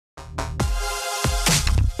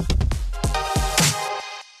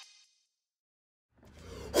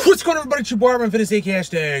What's going on, everybody? It's your boy, opperman Fitness, aka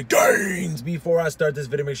hashtag Gains. Before I start this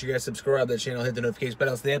video, make sure you guys subscribe to the channel, hit the notification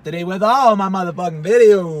bell, stay up to date with all my motherfucking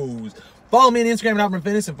videos. Follow me on Instagram at opperman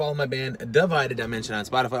Fitness and follow my band Divided Dimension on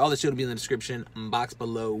Spotify. All this shit will be in the description box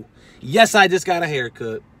below. Yes, I just got a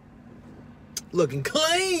haircut. Looking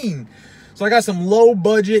clean. So I got some low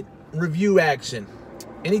budget review action.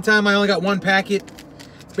 Anytime I only got one packet,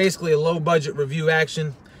 it's basically a low budget review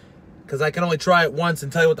action. Because I can only try it once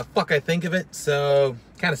and tell you what the fuck I think of it, so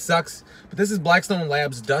kind of sucks. But this is Blackstone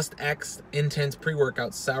Labs Dust X Intense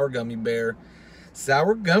Pre-Workout Sour Gummy Bear.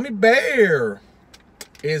 Sour Gummy Bear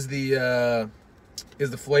is the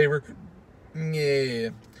flavor. Yeah.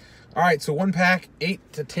 All right, so one pack,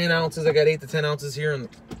 8 to 10 ounces. I got 8 to 10 ounces here,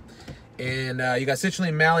 and you got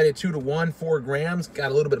citrulline malate at 2 to 1, 4 grams.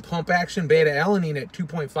 Got a little bit of pump action. Beta-alanine at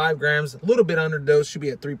 2.5 grams. A little bit underdose, should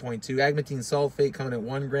be at 3.2. Agmatine sulfate coming at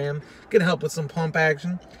 1 gram. Gonna help with some pump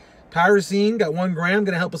action. Tyrosine, got 1 gram.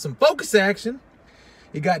 Gonna help with some focus action.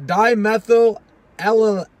 You got dimethyl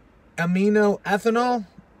amino ethanol.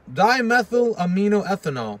 Dimethyl amino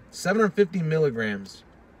ethanol, 750 milligrams.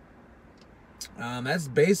 That's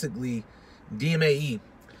basically DMAE.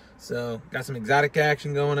 So, got some exotic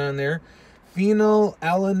action going on there.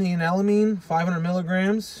 Phenylalanine, 500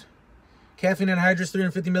 milligrams. Caffeine anhydrous,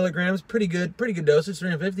 350 milligrams. Pretty good dosage,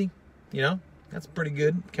 350. You know, that's pretty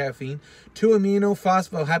good caffeine. 2-amino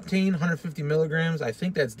phosphoheptane, 150 milligrams. I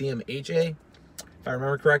think that's DMHA, if I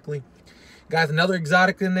remember correctly. Got another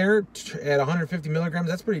exotic in there at 150 milligrams.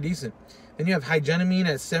 That's pretty decent. Then you have hygenamine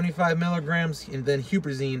at 75 milligrams, and then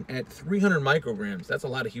huperzine at 300 micrograms. That's a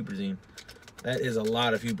lot of huperzine. That is a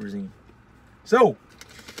lot of huperzine. So,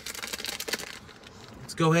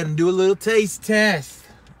 let's go ahead and do a little taste test.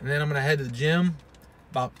 And then I'm going to head to the gym,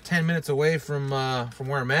 about 10 minutes away from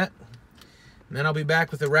where I'm at. And then I'll be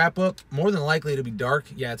back with a wrap-up. More than likely, it'll be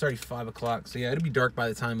dark. Yeah, it's already 5 o'clock. So, yeah, it'll be dark by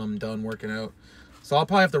the time I'm done working out. So, I'll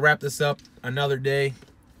probably have to wrap this up another day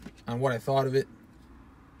on what I thought of it.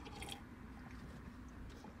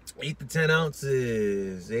 8 to 10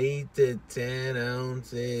 ounces. 8 to 10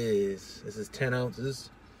 ounces. This is 10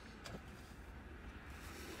 ounces.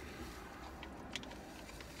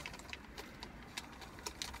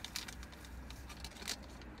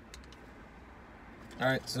 All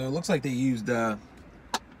right, so it looks like they used some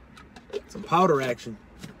powder action.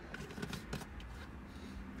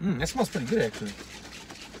 That smells pretty good, actually.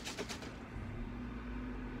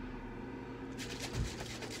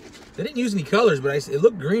 They didn't use any colors, but it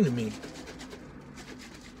looked green to me.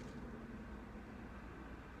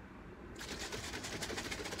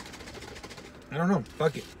 I don't know.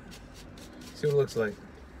 Fuck it. See what it looks like.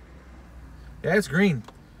 Yeah, it's green.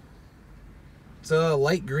 It's a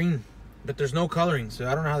light green, but there's no coloring, so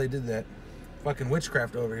I don't know how they did that. Fucking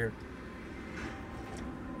witchcraft over here.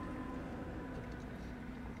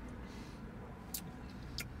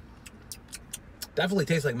 Definitely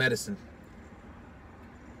tastes like medicine.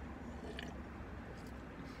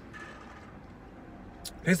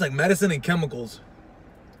 Tastes like medicine and chemicals.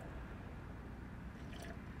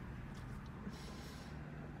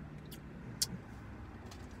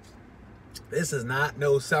 This is not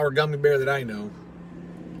no sour gummy bear that I know.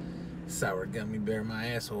 Sour gummy bear, my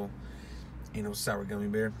asshole. Ain't no sour gummy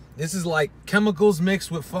bear. This is like chemicals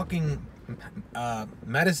mixed with fucking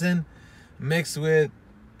medicine mixed with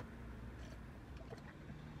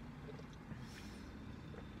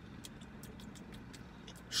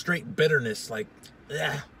straight bitterness. Like,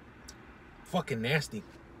 ugh, fucking nasty.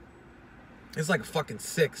 It's like a fucking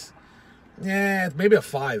 6. Yeah, it's maybe a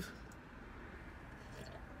 5.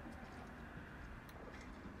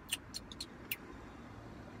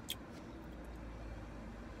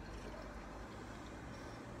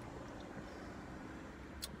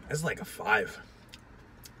 It's like a 5.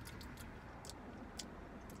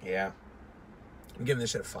 Yeah, I'm giving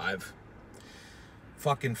this shit a 5.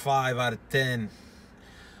 Fucking 5 out of 10.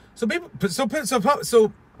 So people, I'm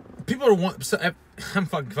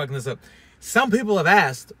fucking this up. Some people have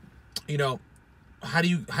asked, you know, how do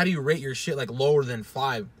you rate your shit like lower than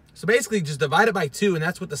 5? So basically, just divide it by 2, and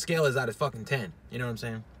that's what the scale is out of fucking 10. You know what I'm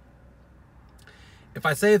saying? If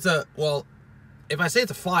I say it's a 5,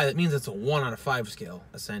 that means it's a 1 out of 5 scale,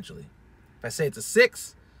 essentially. If I say it's a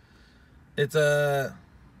 6, it's a,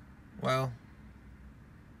 well,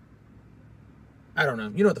 I don't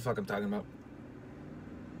know. You know what the fuck I'm talking about.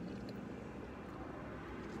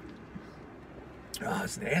 Oh,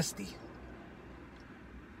 it's nasty.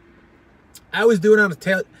 I always do it on a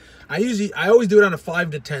tail. I always do it on a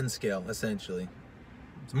 5 to 10 scale, essentially.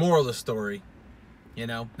 It's moral of the story. You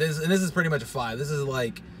know? This is pretty much a 5. This is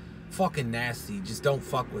like fucking nasty. Just don't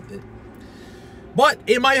fuck with it. But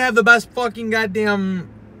it might have the best fucking goddamn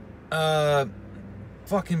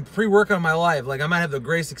fucking pre-workout in my life. Like, I might have the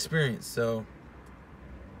greatest experience, so.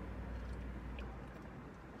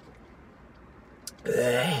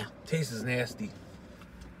 Ugh, taste is nasty.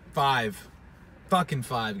 5. Fucking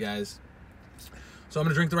 5, guys. So I'm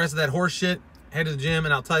gonna drink the rest of that horse shit, head to the gym,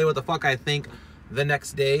 and I'll tell you what the fuck I think the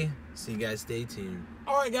next day. So you guys stay tuned.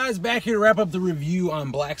 Alright guys, back here to wrap up the review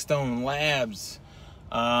on Blackstone Labs.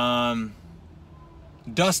 Dust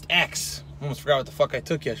X. Almost forgot what the fuck I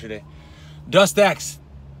took yesterday. Dust X.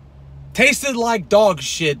 Tasted like dog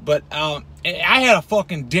shit, but I had a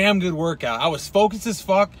fucking damn good workout. I was focused as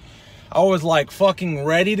fuck. I was like fucking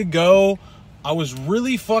ready to go. I was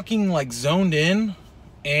really fucking like zoned in,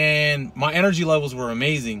 and my energy levels were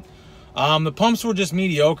amazing. The pumps were just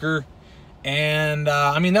mediocre, and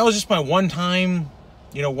I mean, that was just my one time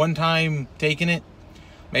taking it.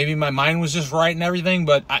 Maybe my mind was just right and everything,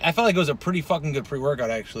 but I felt like it was a pretty fucking good pre-workout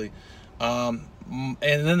actually. And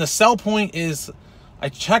then the sell point is, I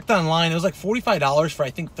checked online, it was like $45 for I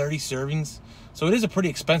think 30 servings. So it is a pretty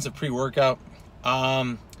expensive pre-workout.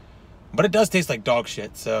 But it does taste like dog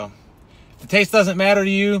shit, so if the taste doesn't matter to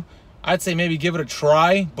you, I'd say maybe give it a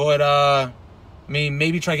try. But I mean,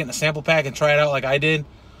 maybe try getting a sample pack and try it out like I did.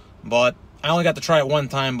 But I only got to try it one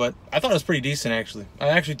time, but I thought it was pretty decent actually. I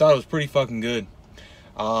actually thought it was pretty fucking good.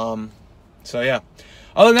 So yeah.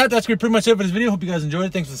 Other than that, that's pretty much it for this video. Hope you guys enjoyed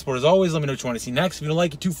it. Thanks for the support as always. Let me know what you want to see next. If you don't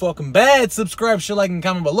like it too fucking bad, subscribe, share, like, and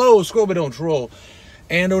comment below. Scroll but don't troll.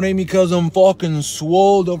 And donate me because I'm fucking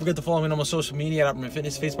swole. Don't forget to follow me on my social media at Opperman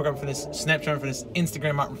Fitness, Facebook Opperman Fitness, Snapchat Opperman Fitness,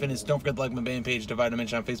 Instagram Opperman Fitness. Don't forget to like my band page, Divided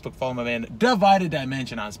Dimension on Facebook. Follow my band, Divided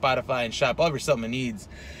Dimension on Spotify, and shop all of your supplement needs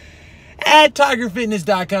at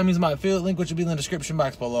TigerFitness.com. Use my affiliate link, which will be in the description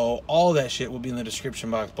box below. All that shit will be in the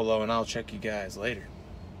description box below, and I'll check you guys later.